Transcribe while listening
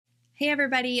Hey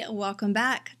everybody, welcome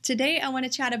back. Today I want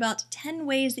to chat about 10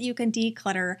 ways that you can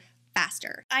declutter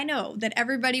faster. I know that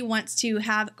everybody wants to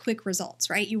have quick results,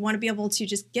 right? You want to be able to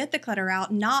just get the clutter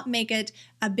out, not make it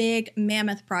a big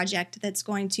mammoth project that's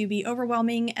going to be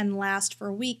overwhelming and last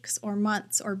for weeks or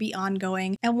months or be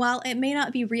ongoing. And while it may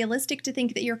not be realistic to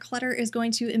think that your clutter is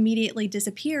going to immediately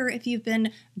disappear if you've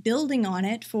been building on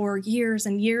it for years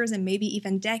and years and maybe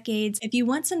even decades, if you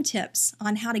want some tips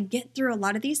on how to get through a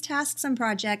lot of these tasks and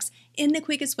projects in the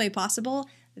quickest way possible,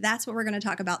 that's what we're going to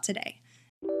talk about today.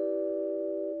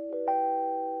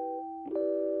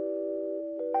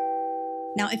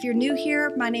 Now, if you're new here,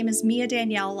 my name is Mia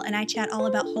Danielle, and I chat all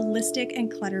about holistic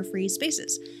and clutter-free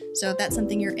spaces. So if that's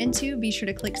something you're into, be sure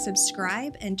to click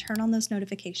subscribe and turn on those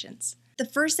notifications. The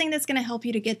first thing that's going to help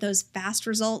you to get those fast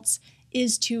results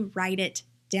is to write it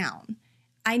down.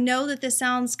 I know that this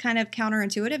sounds kind of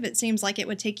counterintuitive. It seems like it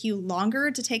would take you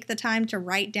longer to take the time to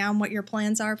write down what your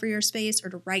plans are for your space or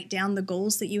to write down the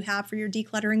goals that you have for your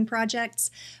decluttering projects.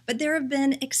 But there have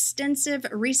been extensive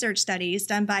research studies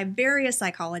done by various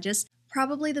psychologists.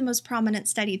 Probably the most prominent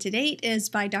study to date is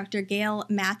by Dr. Gail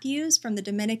Matthews from the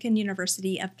Dominican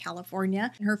University of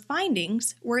California. Her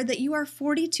findings were that you are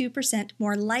 42%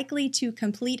 more likely to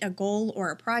complete a goal or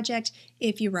a project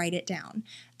if you write it down.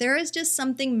 There is just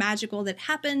something magical that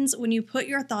happens when you put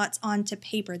your thoughts onto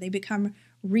paper. They become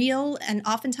real, and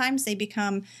oftentimes they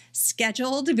become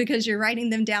scheduled because you're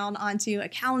writing them down onto a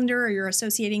calendar or you're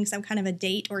associating some kind of a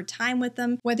date or time with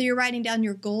them. Whether you're writing down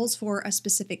your goals for a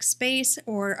specific space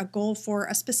or a goal for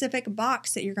a specific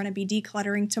box that you're going to be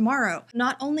decluttering tomorrow,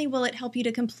 not only will it help you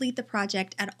to complete the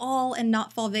project at all and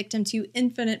not fall victim to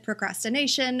infinite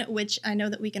procrastination, which I know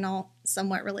that we can all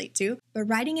somewhat relate to, but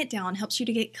writing it down helps you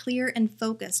to get clear and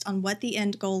focused on what the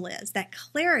end goal is. That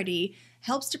clarity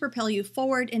helps to propel you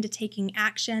forward into taking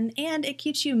action, and it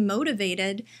keeps you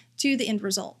motivated to the end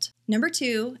result. Number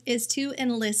 2 is to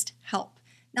enlist help.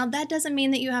 Now, that doesn't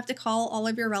mean that you have to call all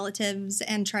of your relatives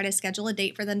and try to schedule a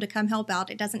date for them to come help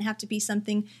out. It doesn't have to be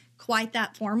something quite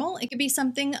that formal. It could be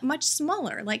something much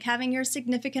smaller, like having your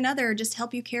significant other just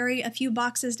help you carry a few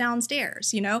boxes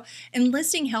downstairs,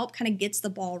 Enlisting help kind of gets the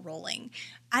ball rolling.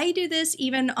 I do this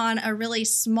even on a really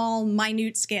small,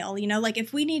 minute scale, like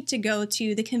if we need to go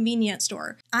to the convenience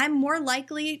store, I'm more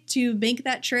likely to make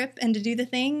that trip and to do the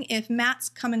thing if Matt's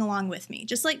coming along with me.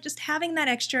 Just having that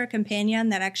extra companion,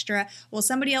 that extra, well,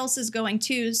 somebody else is going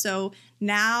too, so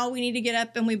now we need to get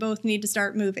up and we both need to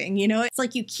start moving. It's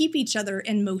like you keep each other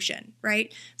in motion,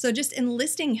 right? So just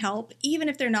enlisting help, even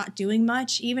if they're not doing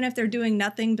much, even if they're doing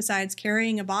nothing besides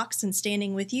carrying a box and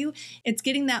standing with you, it's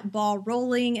getting that ball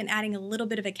rolling and adding a little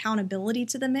bit of accountability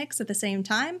to the mix at the same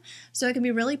time. So it can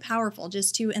be really powerful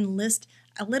just to enlist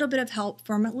a little bit of help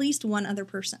from at least one other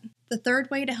person. The third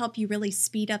way to help you really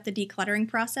speed up the decluttering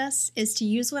process is to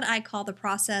use what I call the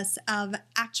process of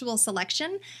actual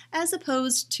selection as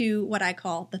opposed to what I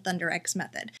call the Thunder Eggs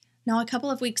method. Now, a couple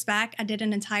of weeks back, I did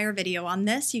an entire video on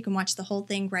this. You can watch the whole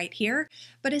thing right here.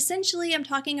 But essentially, I'm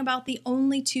talking about the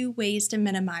only 2 ways to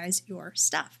minimize your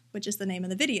stuff, which is the name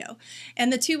of the video.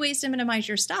 And the 2 ways to minimize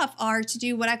your stuff are to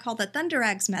do what I call the Thunder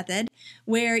Eggs method,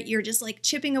 where you're just like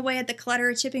chipping away at the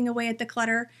clutter, chipping away at the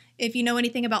clutter. If you know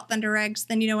anything about Thunder Eggs,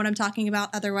 then you know what I'm talking about.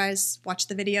 Otherwise, watch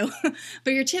the video.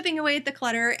 But you're chipping away at the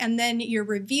clutter and then you're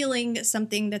revealing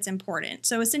something that's important.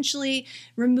 So essentially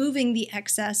removing the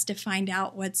excess to find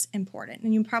out what's important.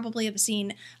 And you probably have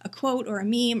seen a quote or a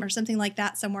meme or something like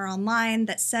that somewhere online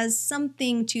that says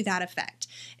something to that effect.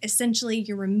 Essentially,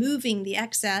 you're removing the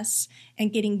excess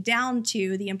and getting down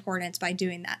to the importance by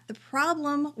doing that. The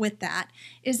problem with that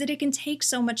is that it can take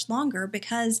so much longer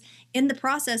because in the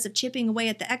process of chipping away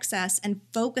at the excess and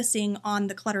focusing on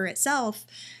the clutter itself,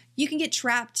 you can get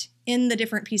trapped in the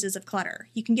different pieces of clutter.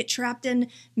 You can get trapped in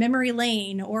memory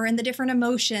lane or in the different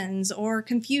emotions or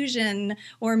confusion,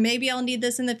 or maybe I'll need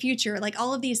this in the future. Like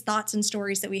all of these thoughts and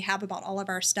stories that we have about all of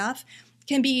our stuff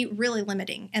can be really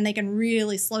limiting, and they can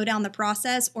really slow down the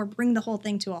process or bring the whole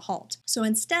thing to a halt. So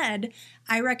instead,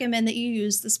 I recommend that you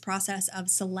use this process of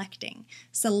selecting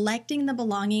the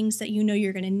belongings that you know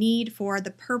you're going to need for the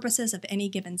purposes of any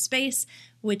given space,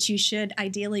 which you should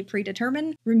ideally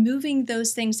predetermine, removing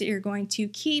those things that you're going to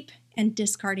keep and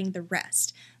discarding the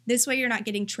rest. This way you're not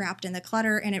getting trapped in the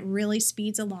clutter, and it really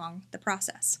speeds along the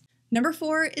process. Number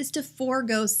 4 is to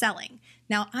forego selling.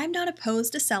 Now, I'm not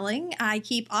opposed to selling. I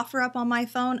keep OfferUp on my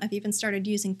phone. I've even started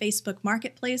using Facebook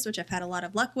Marketplace, which I've had a lot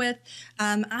of luck with.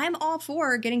 I'm all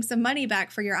for getting some money back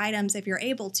for your items if you're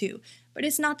able to, but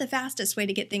it's not the fastest way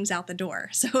to get things out the door.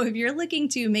 So if you're looking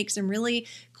to make some really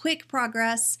quick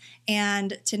progress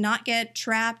and to not get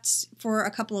trapped for a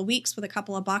couple of weeks with a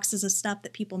couple of boxes of stuff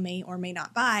that people may or may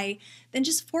not buy, then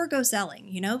just forego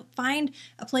selling. Find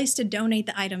a place to donate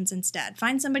the items instead.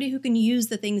 Find somebody who can use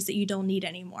the things that you don't need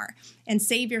anymore and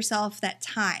save yourself that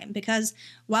time. Because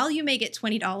while you may get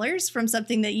 $20 from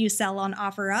something that you sell on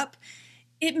OfferUp,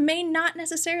 it may not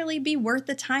necessarily be worth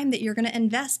the time that you're going to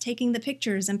invest taking the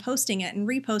pictures and posting it and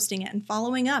reposting it and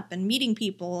following up and meeting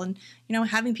people and,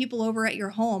 having people over at your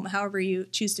home, however you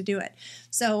choose to do it.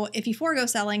 So if you forego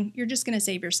selling, you're just going to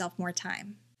save yourself more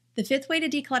time. The fifth way to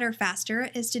declutter faster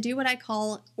is to do what I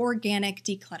call organic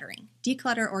decluttering.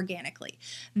 Declutter organically.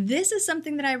 This is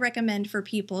something that I recommend for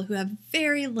people who have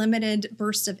very limited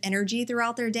bursts of energy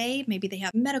throughout their day. Maybe they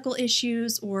have medical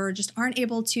issues or just aren't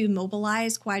able to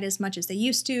mobilize quite as much as they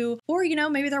used to. Or,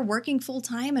 maybe they're working full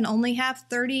time and only have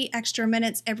 30 extra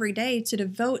minutes every day to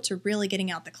devote to really getting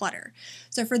out the clutter.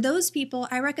 So for those people,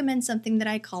 I recommend something that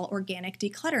I call organic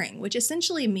decluttering, which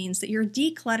essentially means that you're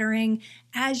decluttering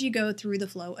as you go through the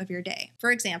flow of your day.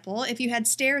 For example, if you had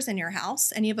stairs in your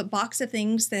house and you have a box of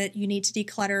things that you need to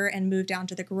declutter and move down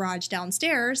to the garage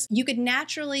downstairs, you could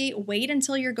naturally wait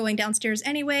until you're going downstairs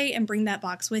anyway and bring that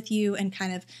box with you and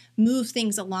kind of move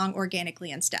things along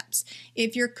organically in steps.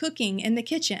 If you're cooking in the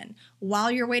kitchen,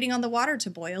 while you're waiting on the water to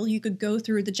boil, you could go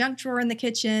through the junk drawer in the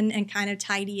kitchen and kind of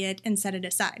tidy it and set it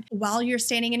aside. While you're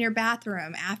standing in your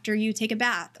bathroom after you take a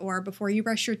bath or before you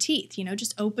brush your teeth,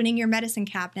 just opening your medicine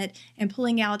cabinet and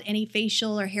pulling out any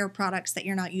facial or hair products that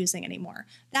you're not using anymore.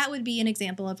 That would be an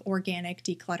example of organic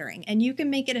decluttering. And you can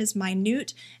make it as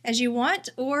minute as you want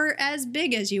or as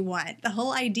big as you want. The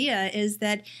whole idea is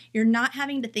that you're not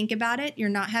having to think about it. You're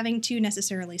not having to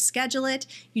necessarily schedule it.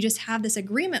 You just have this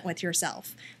agreement with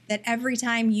yourself that every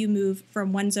time you move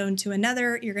from one zone to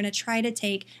another, you're going to try to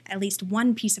take at least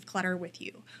one piece of clutter with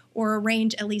you or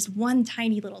arrange at least one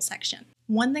tiny little section.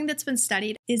 One thing that's been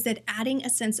studied is that adding a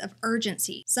sense of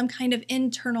urgency, some kind of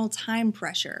internal time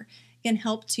pressure, can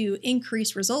help to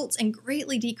increase results and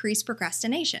greatly decrease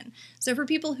procrastination. So for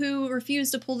people who refuse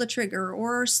to pull the trigger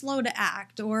or are slow to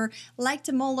act or like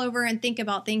to mull over and think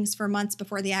about things for months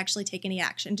before they actually take any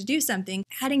action to do something,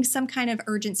 adding some kind of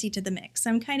urgency to the mix,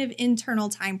 some kind of internal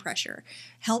time pressure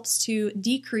helps to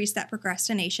decrease that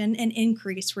procrastination and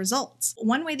increase results.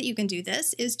 One way that you can do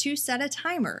this is to set a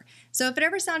timer. So if it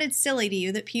ever sounded silly to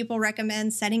you that people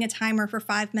recommend setting a timer for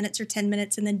 5 minutes or 10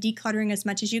 minutes and then decluttering as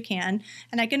much as you can,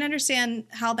 and I can understand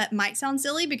how that might sound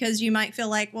silly because you might feel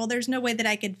like, well, there's no way that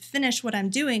I could finish what I'm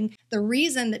doing. The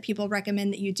reason that people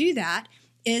recommend that you do that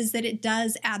is that it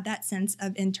does add that sense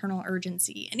of internal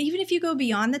urgency. And even if you go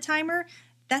beyond the timer,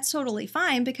 that's totally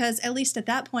fine because at least at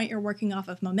that point you're working off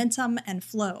of momentum and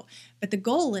flow. But the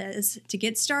goal is to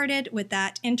get started with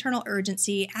that internal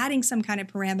urgency, adding some kind of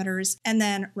parameters, and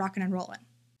then rocking and rolling.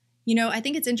 I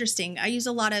think it's interesting. I use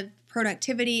a lot of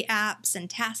productivity apps and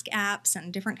task apps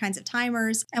and different kinds of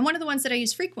timers. And one of the ones that I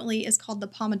use frequently is called the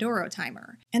Pomodoro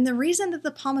timer. And the reason that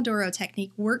the Pomodoro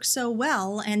technique works so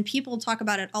well, and people talk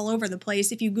about it all over the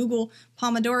place, if you Google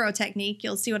Pomodoro technique,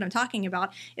 you'll see what I'm talking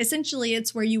about. Essentially,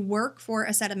 it's where you work for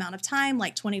a set amount of time,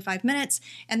 like 25 minutes,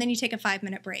 and then you take a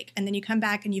 5-minute break. And then you come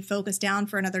back and you focus down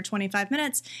for another 25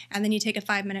 minutes, and then you take a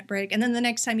 5-minute break, and then the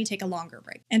next time you take a longer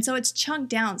break. And so it's chunked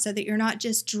down so that you're not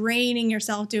just draining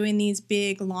yourself doing these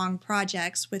big, long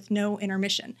projects with no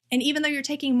intermission. And even though you're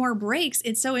taking more breaks,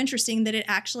 it's so interesting that it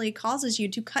actually causes you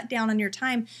to cut down on your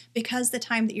time because the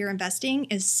time that you're investing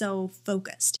is so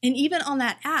focused. And even on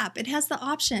that app, it has the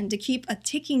option to keep a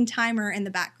ticking timer in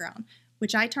the background,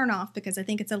 which I turn off because I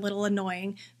think it's a little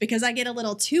annoying because I get a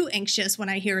little too anxious when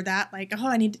I hear that, like, oh,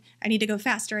 I need to go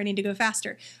faster, I need to go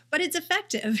faster. But it's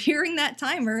effective. Hearing that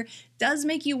timer does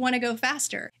make you want to go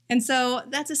faster. And so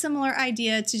that's a similar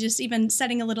idea to just even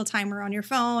setting a little timer on your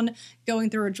phone, going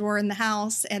through a drawer in the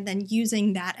house, and then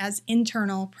using that as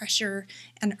internal pressure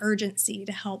and urgency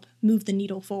to help move the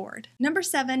needle forward. Number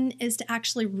 7 is to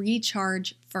actually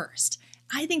recharge first.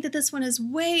 I think that this one is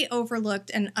way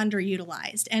overlooked and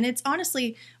underutilized. And it's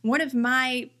honestly one of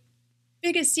my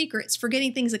biggest secrets for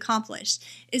getting things accomplished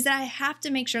is that I have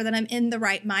to make sure that I'm in the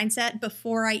right mindset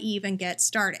before I even get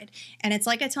started. And it's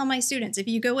like I tell my students, if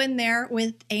you go in there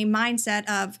with a mindset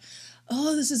of,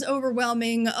 oh, this is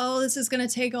overwhelming. Oh, this is going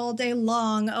to take all day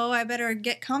long. Oh, I better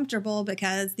get comfortable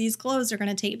because these clothes are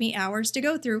going to take me hours to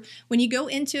go through. When you go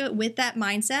into it with that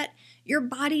mindset, your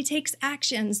body takes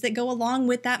actions that go along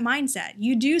with that mindset.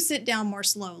 You do sit down more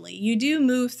slowly. You do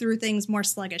move through things more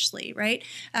sluggishly, right?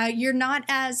 You're not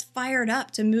as fired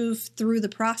up to move through the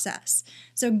process.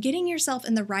 So getting yourself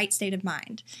in the right state of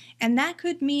mind. And that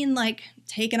could mean like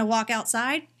taking a walk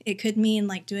outside. It could mean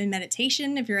like doing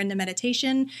meditation if you're into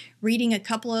meditation, reading a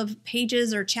couple of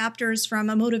pages or chapters from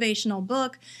a motivational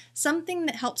book, something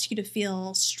that helps you to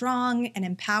feel strong and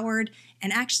empowered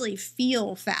and actually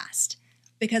feel fast.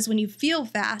 Because when you feel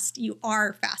fast, you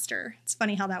are faster. It's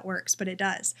funny how that works, but it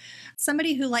does.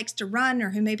 Somebody who likes to run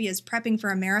or who maybe is prepping for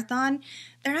a marathon,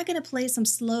 they're not going to play some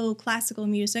slow classical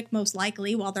music, most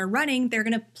likely, while they're running. They're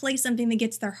going to play something that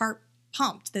gets their heart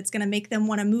pumped, that's going to make them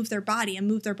want to move their body and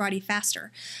move their body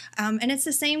faster. And it's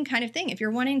the same kind of thing. If you're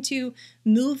wanting to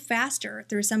move faster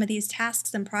through some of these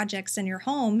tasks and projects in your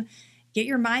home, get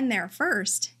your mind there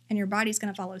first, and your body's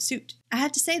going to follow suit. I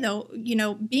have to say though,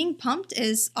 being pumped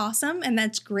is awesome and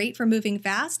that's great for moving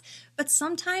fast, but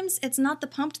sometimes it's not the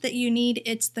pumped that you need,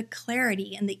 it's the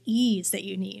clarity and the ease that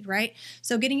you need, right?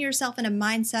 So getting yourself in a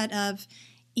mindset of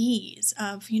ease,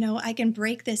 of, I can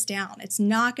break this down. It's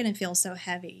not going to feel so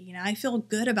heavy. I feel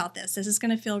good about this. This is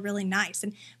going to feel really nice.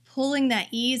 And pulling that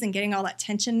ease and getting all that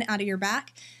tension out of your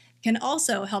back can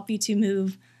also help you to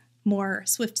move more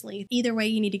swiftly. Either way,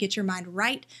 you need to get your mind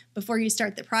right before you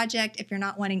start the project if you're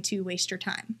not wanting to waste your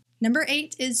time. Number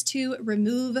 8 is to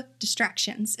remove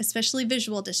distractions, especially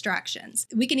visual distractions.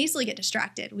 We can easily get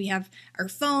distracted. We have our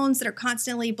phones that are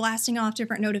constantly blasting off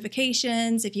different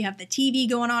notifications. If you have the TV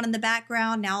going on in the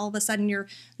background, now all of a sudden you're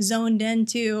zoned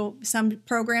into some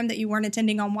program that you weren't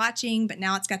intending on watching, but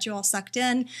now it's got you all sucked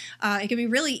in. It can be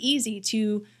really easy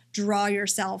to draw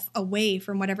yourself away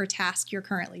from whatever task you're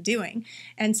currently doing.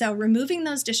 And so removing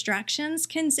those distractions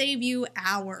can save you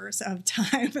hours of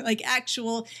time, like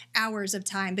actual hours of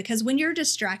time, because when you're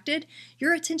distracted,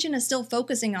 your attention is still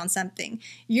focusing on something.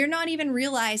 You're not even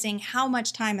realizing how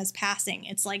much time is passing.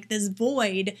 It's like this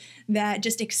void that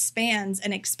just expands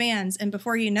and expands. And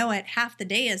before you know it, half the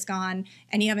day is gone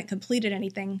and you haven't completed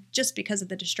anything just because of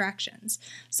the distractions.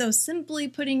 So simply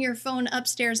putting your phone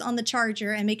upstairs on the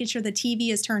charger and making sure the TV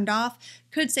is turned off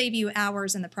could save you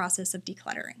hours in the process of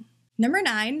decluttering. Number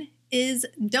 9 is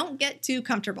don't get too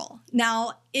comfortable.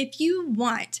 Now, if you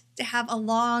want to have a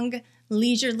long,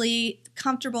 leisurely,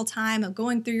 comfortable time of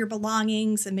going through your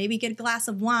belongings and maybe get a glass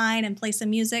of wine and play some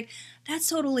music, that's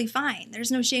totally fine.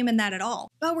 There's no shame in that at all.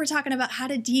 But we're talking about how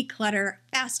to declutter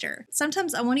faster.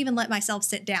 Sometimes I won't even let myself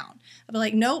sit down. I'll be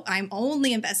like, nope, I'm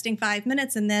only investing 5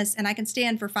 minutes in this and I can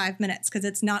stand for 5 minutes because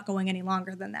it's not going any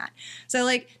longer than that. So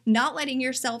not letting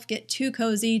yourself get too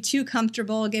cozy, too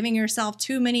comfortable, giving yourself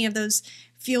too many of those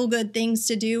feel-good things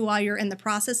to do while you're in the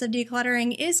process of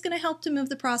decluttering is going to help to move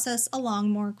the process along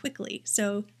more quickly.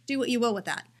 So do what you will with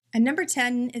that. And number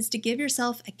 10 is to give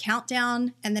yourself a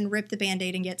countdown and then rip the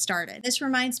Band-Aid and get started. This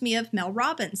reminds me of Mel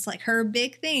Robbins. Her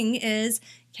big thing is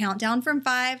count down from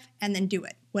 5 and then do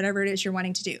it, whatever it is you're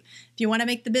wanting to do. If you want to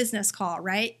make the business call,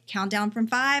 right? Count down from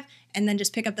 5 and then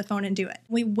just pick up the phone and do it.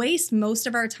 We waste most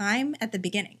of our time at the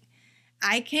beginning.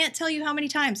 I can't tell you how many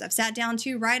times I've sat down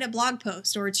to write a blog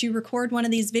post or to record one of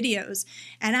these videos,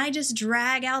 and I just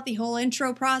drag out the whole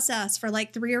intro process for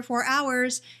 3 or 4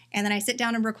 hours, and then I sit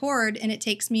down and record, and it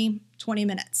takes me 20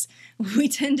 minutes. We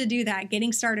tend to do that.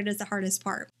 Getting started is the hardest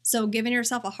part. So giving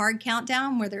yourself a hard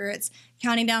countdown, whether it's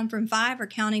counting down from 5 or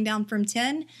counting down from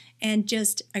 10, and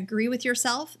just agree with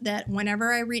yourself that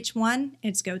whenever I reach 1,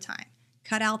 it's go time.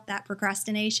 Cut out that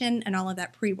procrastination and all of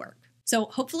that pre-work. So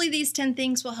hopefully these 10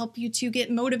 things will help you to get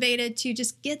motivated to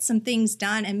just get some things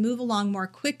done and move along more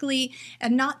quickly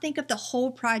and not think of the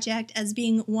whole project as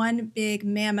being one big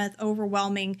mammoth,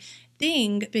 overwhelming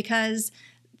thing, because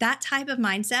that type of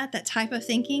mindset, that type of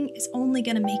thinking is only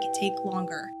going to make it take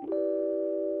longer.